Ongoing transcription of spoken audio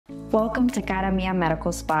Welcome to Cara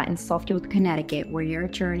Medical Spa in Southfield, Connecticut, where your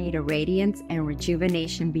journey to radiance and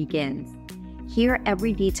rejuvenation begins. Here,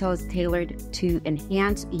 every detail is tailored to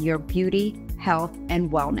enhance your beauty, health,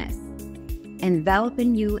 and wellness,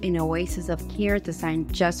 enveloping you in an oasis of care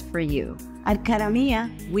designed just for you. At Cara,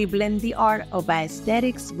 we blend the art of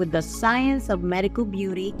aesthetics with the science of medical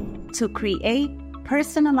beauty to create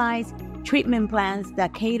personalized treatment plans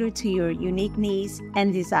that cater to your unique needs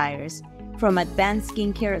and desires. From advanced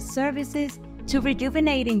skincare services to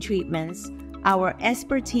rejuvenating treatments, our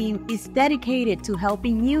expert team is dedicated to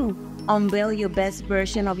helping you unveil your best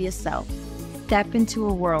version of yourself. Step into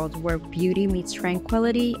a world where beauty meets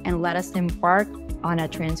tranquility and let us embark on a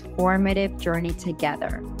transformative journey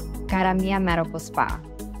together. Cara Medical Spa,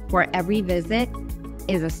 where every visit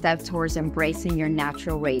is a step towards embracing your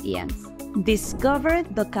natural radiance. Discover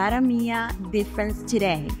the Cara difference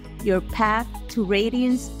today. Your path to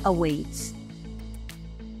radiance awaits.